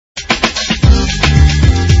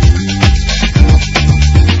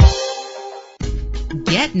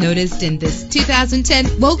get noticed in this 2010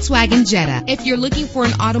 Volkswagen Jetta. If you're looking for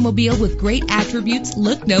an automobile with great attributes,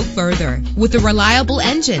 look no further. With a reliable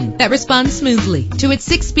engine that responds smoothly to its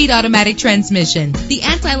 6-speed automatic transmission, the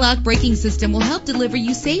anti-lock braking system will help deliver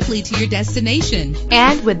you safely to your destination.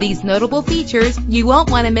 And with these notable features, you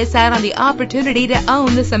won't want to miss out on the opportunity to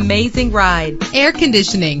own this amazing ride. Air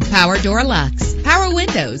conditioning, power door locks, power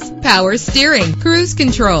windows, power steering, cruise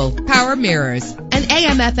control, power mirrors, an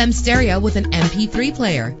AM/FM stereo with an MP3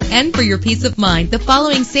 player. And for your peace of mind, the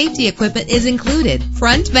following safety equipment is included: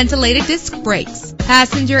 front ventilated disc brakes,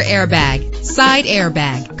 passenger airbag, side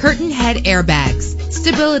airbag, curtain head airbags,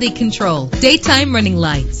 stability control, daytime running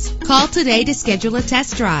lights. Call today to schedule a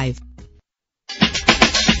test drive.